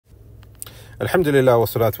Alhamdulillah wa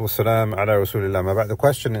salatu wa salam ala rasulillah. But the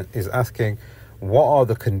question is asking, what are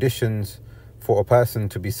the conditions for a person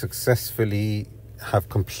to be successfully have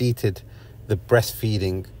completed the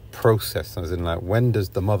breastfeeding process? As in, like, when does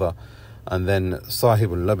the mother and then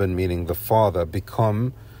sahibul laban, meaning the father,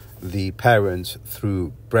 become the parents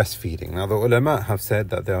through breastfeeding? Now, the ulama have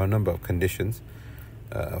said that there are a number of conditions,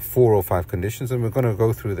 4 or 5 conditions, and we're going to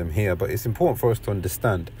go through them here. But it's important for us to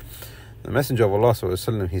understand. The Messenger of Allah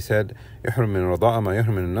ﷺ, he said, يحرم من رضاعة ما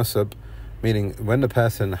يحرم من النسب, meaning when the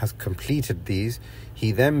person has completed these,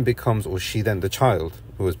 he then becomes, or she then, the child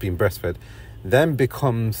who has been breastfed, then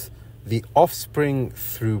becomes the offspring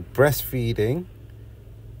through breastfeeding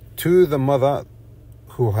to the mother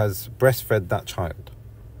who has breastfed that child.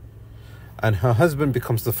 And her husband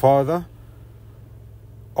becomes the father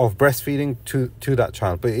of breastfeeding to that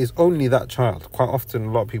child. But it is only that child. Quite often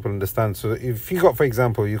a lot of people understand. So if you got, for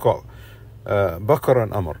example, you got Bakr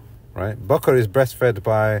and Amr, right? Bakr is breastfed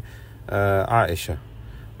by Aisha.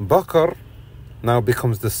 Bakr now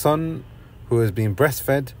becomes the son who has been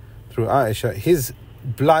breastfed through Aisha. His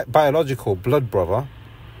biological blood brother,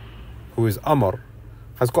 who is Amr,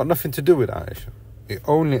 has got nothing to do with Aisha. It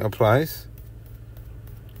only applies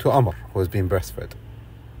to Amr, who has been breastfed.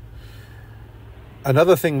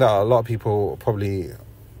 Another thing that a lot of people probably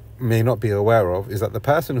may not be aware of is that the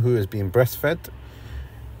person who is being breastfed,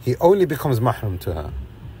 he only becomes mahram to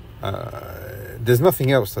her. There's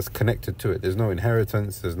nothing else that's connected to it. There's no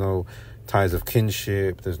inheritance, there's no ties of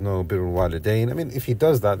kinship, there's no birrul walidain. I mean, if he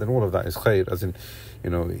does that, then all of that is khair, as in, you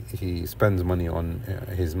know, he spends money on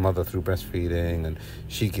his mother through breastfeeding, and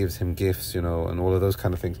she gives him gifts, you know, and all of those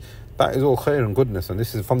kind of things. That is all khair and goodness, and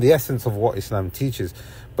this is from the essence of what Islam teaches,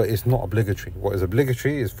 but it's not obligatory. What is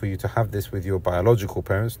obligatory is for you to have this with your biological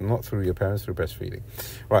parents, not through your parents through breastfeeding.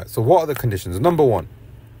 Right, so what are the conditions? Number 1,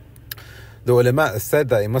 the ulama said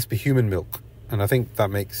that it must be human milk, and I think that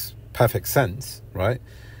makes perfect sense, right?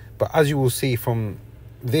 But as you will see from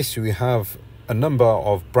this, we have a number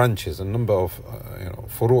of branches, a number of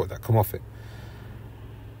furu' that come off it.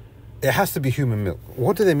 It has to be human milk.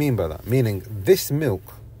 What do they mean by that? Meaning this milk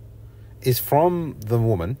is from the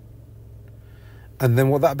woman, and then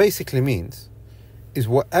what that basically means is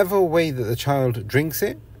whatever way that the child drinks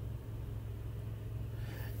it,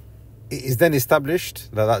 it is then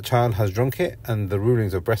established that that child has drunk it, and the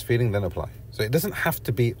rulings of breastfeeding then apply. So it doesn't have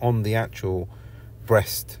to be on the actual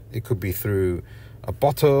breast. It could be through a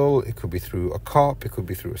bottle, it could be through a cup, it could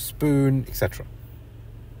be through a spoon, etc.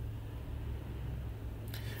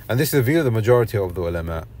 And this is the view of the majority of the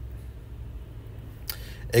ulama.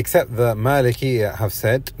 Except the Malikiya have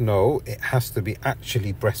said, no, it has to be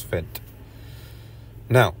actually breastfed.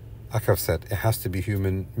 Now, like I've said, it has to be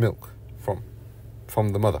human milk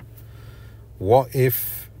from the mother. What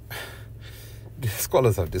if,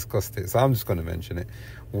 scholars have discussed it, so I'm just going to mention it.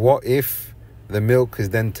 What if the milk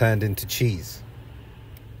is then turned into cheese?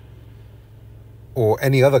 Or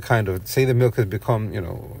any other kind of, say the milk has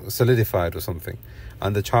become, solidified or something,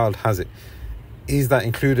 and the child has it. Is that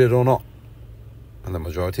included or not? And the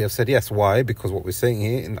majority have said yes. Why? Because what we're saying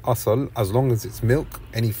here in asal, as long as it's milk,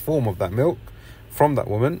 any form of that milk from that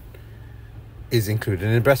woman is included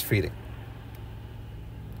in breastfeeding.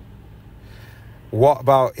 What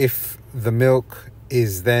about if the milk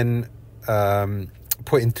is then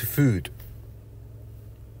put into food?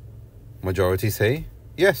 Majority say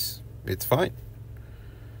yes, it's fine.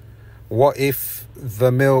 What if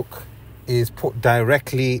the milk is put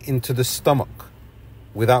directly into the stomach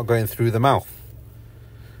without going through the mouth?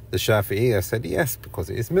 The Shafi'iyya said yes, because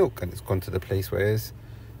it is milk and it's gone to the place where it's,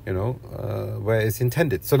 where it's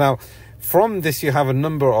intended. So now, from this you have a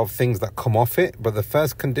number of things that come off it, but the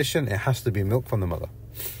first condition, it has to be milk from the mother.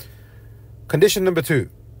 Condition number 2.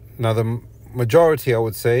 Now the majority, I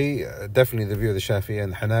would say, definitely the view of the Shafi'iyya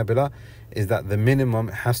and the Hanabila, is that the minimum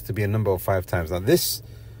has to be a number of 5 times. Now this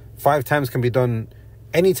 5 times can be done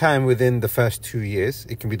any time within the first 2 years.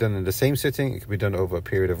 It can be done in the same sitting, it can be done over a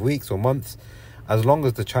period of weeks or months, as long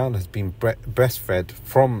as the child has been breastfed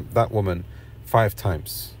from that woman 5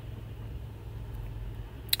 times.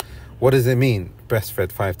 What does it mean,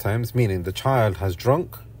 breastfed 5 times? Meaning the child has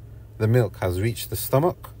drunk, the milk has reached the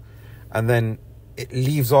stomach, and then it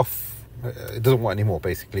leaves off, it doesn't want any more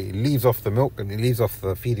basically. It leaves off the milk and it leaves off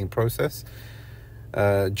the feeding process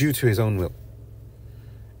due to his own will.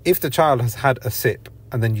 If the child has had a sip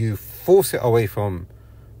and then you force it away from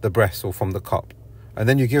the breast or from the cup, and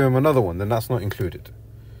then you give him another one, then that's not included.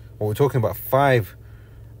 What we're talking about 5,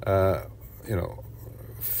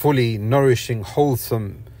 fully nourishing,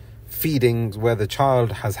 wholesome feedings where the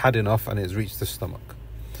child has had enough and it's reached the stomach.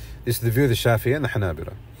 This is the view of the Shafi'i and the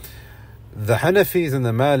Hanabila. The Hanafis and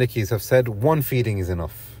the Malikis have said one feeding is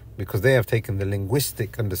enough, because they have taken the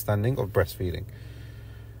linguistic understanding of breastfeeding.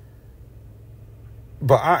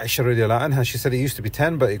 But Aisha radiallahu anha, she said it used to be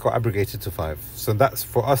 10, but it got abrogated to 5. So that's,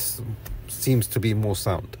 for us, seems to be more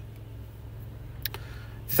sound.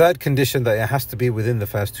 Third condition, that it has to be within the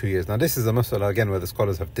first 2 years. Now this is a mas'ala again where the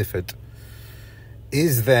scholars have differed.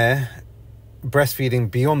 Is there breastfeeding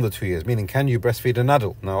beyond the 2 years? Meaning, can you breastfeed an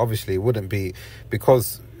adult? Now obviously it wouldn't be,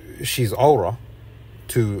 because she's awra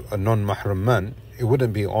to a non-mahram man, it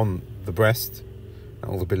wouldn't be on the breast,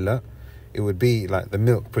 a'udhu billah. It would be like the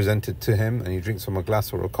milk presented to him and he drinks from a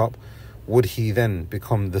glass or a cup. Would he then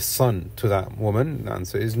become the son to that woman? The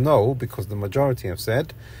answer is no, because the majority have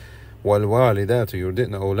said وَالْوَالِدَاتُ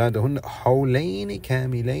يُرْضِعْنَ أَوْلَادَهُنَّ حَوْلَيْنِ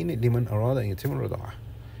كَامِلَيْنِ لِمَنْ أَرَادَ أَنْ يَتِمَّ الرَّضَاعَةَ.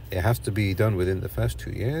 It has to be done within the first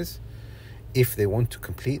 2 years if they want to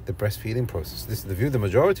complete the breastfeeding process. This is the view of the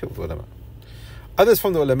majority of the ulama. Others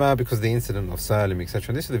from the ulama, because of the incident of Salim,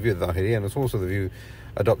 etc., this is the view of the Zahiriyya, and it's also the view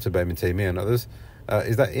adopted by Ibn Taymiyyah and others,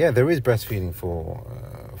 is that, yeah, there is breastfeeding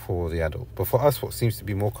for the adult. But for us, what seems to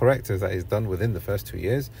be more correct is that it's done within the first 2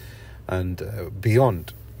 years, and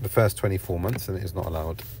beyond the first 24 months, and it is not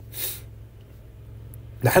allowed.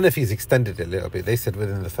 The Hanafis extended it a little bit. They said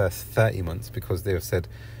within the first 30 months, because they have said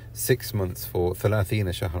 6 months for 30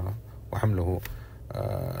 شهرا وحمله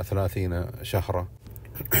 30 شهرا.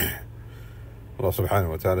 Allah subhanahu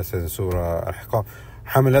wa ta'ala says in Surah Al-Ahqaf,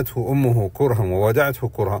 حملته أمه كرها ووضعته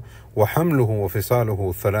كرها وحمله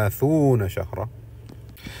وفصاله 30 شهرا.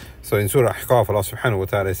 So in Surah Al-Ahqaf, Allah subhanahu wa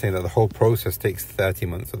ta'ala is saying that the whole process takes 30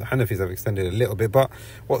 months. So the Hanafis have extended it a little bit, but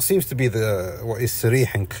what seems to be what is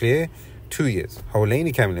sarih and clear, 2 years.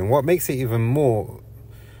 حولين كاملين. What makes it even more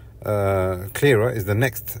clearer is the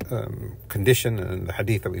next condition and the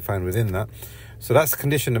hadith that we find within that. So that's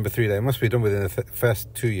condition number 3, that it must be done within the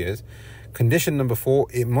first 2 years. Condition number 4,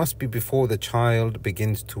 it must be before the child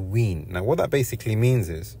begins to wean. Now what that basically means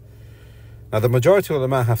is, now the majority of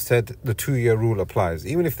ulama have said the 2-year rule applies.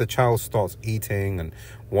 Even if the child starts eating and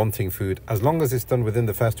wanting food, as long as it's done within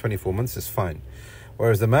the first 24 months, it's fine.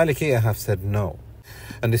 Whereas the Malikiyya have said no.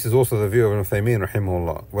 And this is also the view of Ibn Taymiyyah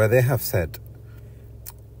rahimahullah, where they have said,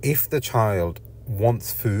 if the child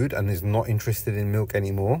wants food and is not interested in milk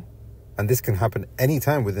anymore, and this can happen any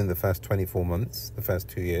time within the first 24 months, the first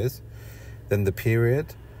 2 years, then the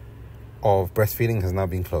period of breastfeeding has now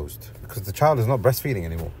been closed, because the child is not breastfeeding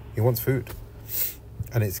anymore. He wants food,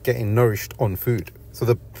 and it's getting nourished on food. So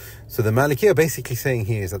the Maliki are basically saying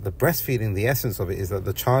here is that the breastfeeding, the essence of it is that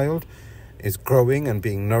the child is growing and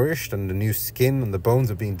being nourished, and the new skin and the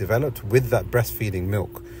bones are being developed with that breastfeeding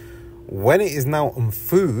milk. When it is now on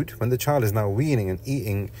food, when the child is now weaning and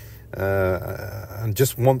eating and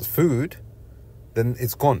just wants food, then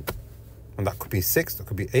it's gone. And that could be 6, that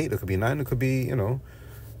could be 8, that could be 9, it could be,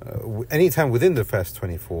 any time within the first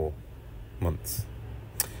 24 months.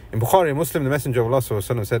 In Bukhari and Muslim, the Messenger of Allah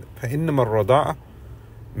ﷺ said, فَإِنَّمَا الرَّضَاعَ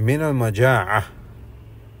مِنَ الْمَجَاعَةِ.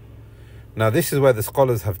 Now this is where the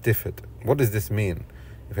scholars have differed. What does this mean?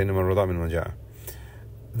 فَإِنَّمَا الرَّضَاعَ مِنَ الْمَجَاعَةِ.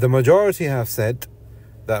 The majority have said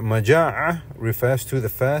that maja'ah refers to the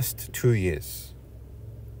first 2 years.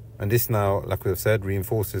 And this now, like we have said,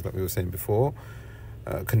 reinforces, like we were saying before,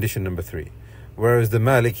 condition number 3. Whereas the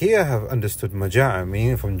Malikiyya have understood maja'ah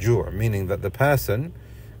meaning from ju', meaning that the person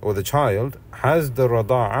or the child has the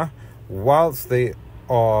rada'ah whilst they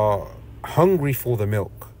are hungry for the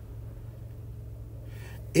milk.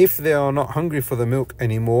 If they are not hungry for the milk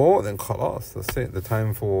anymore, then khalas, that's it, the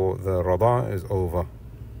time for the rada'ah is over.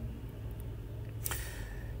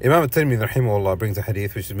 Imam al-Tirmidhi rahimahullah brings a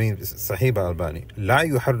hadith which means Sahih al-Albani, لا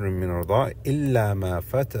يحرم من الرضاع إلا ما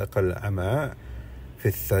فتق الأمعاء في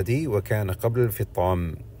الثدي وكان قبل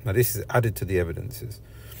الفطام. Now this is added to the evidences.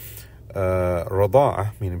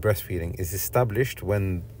 Rada'ah, meaning breastfeeding, is established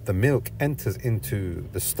when the milk enters into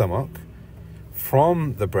the stomach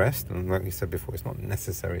from the breast, and like we said before, it's not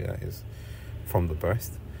necessary that is from the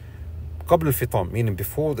breast. قبل الفطام, meaning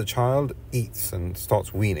before the child eats and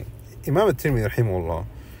starts weaning. Imam al-Tirmidhi rahimahullah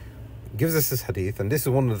gives us this hadith, and this is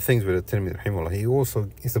one of the things with al-Tirmidhi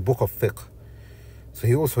rahimahullah. It's a book of fiqh, so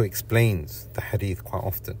he also explains the hadith quite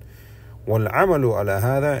often. وَالْعَمَلُ عَلَى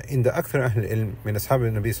هَذَا عند أكثر أهل العلم من أصحاب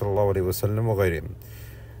النبي صلى الله عليه وسلم وغيرهم.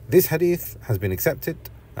 This hadith has been accepted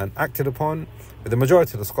and acted upon with the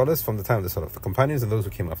majority of the scholars from the time of the Salaf, the companions and those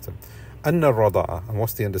who came after them. أن الرضاعة, and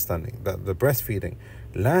what's the understanding? That the breastfeeding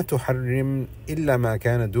لا تحرم إلا ما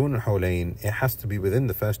كان دون الحولين, it has to be within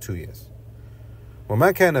the first 2 years.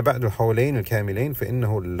 وما كان بعد الحولين الكاملين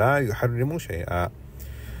فإنه لا يحرم شيئا.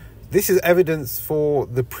 This is evidence for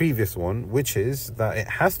the previous one, which is that it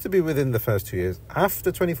has to be within the first 2 years.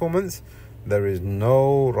 After 24 months, there is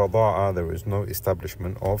no rada'a, there is no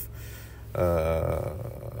establishment of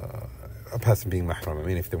a person being mahram. I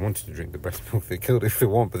mean, if they wanted to drink the breast milk, they killed it if they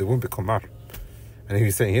want, but they won't become mahram. And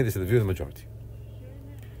he's saying here, this is the view of the majority.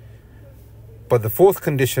 But the fourth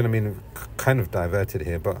condition, I mean, kind of diverted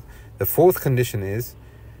here, but the fourth condition is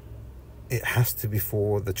it has to be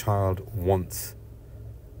for the child wants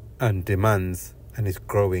and demands and is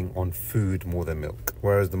growing on food more than milk.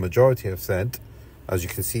 Whereas the majority have said, as you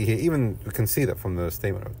can see here, even we can see that from the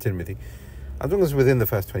statement of Tirmidhi, as long as within the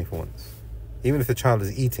first 24 months, even if the child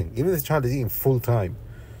is eating, full time,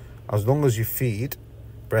 as long as you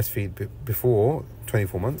breastfeed before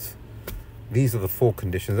 24 months, these are the four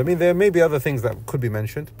conditions. I mean, there may be other things that could be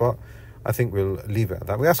mentioned, but I think we'll leave it at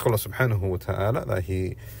that. We ask Allah subhanahu wa ta'ala that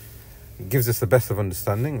He gives us the best of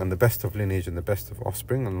understanding and the best of lineage and the best of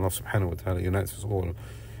offspring, and Allah subhanahu wa ta'ala unites us all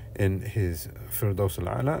in His Firdaus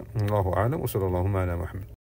al-A'la. Allahu a'lam wa sallallahu ala Muhammad.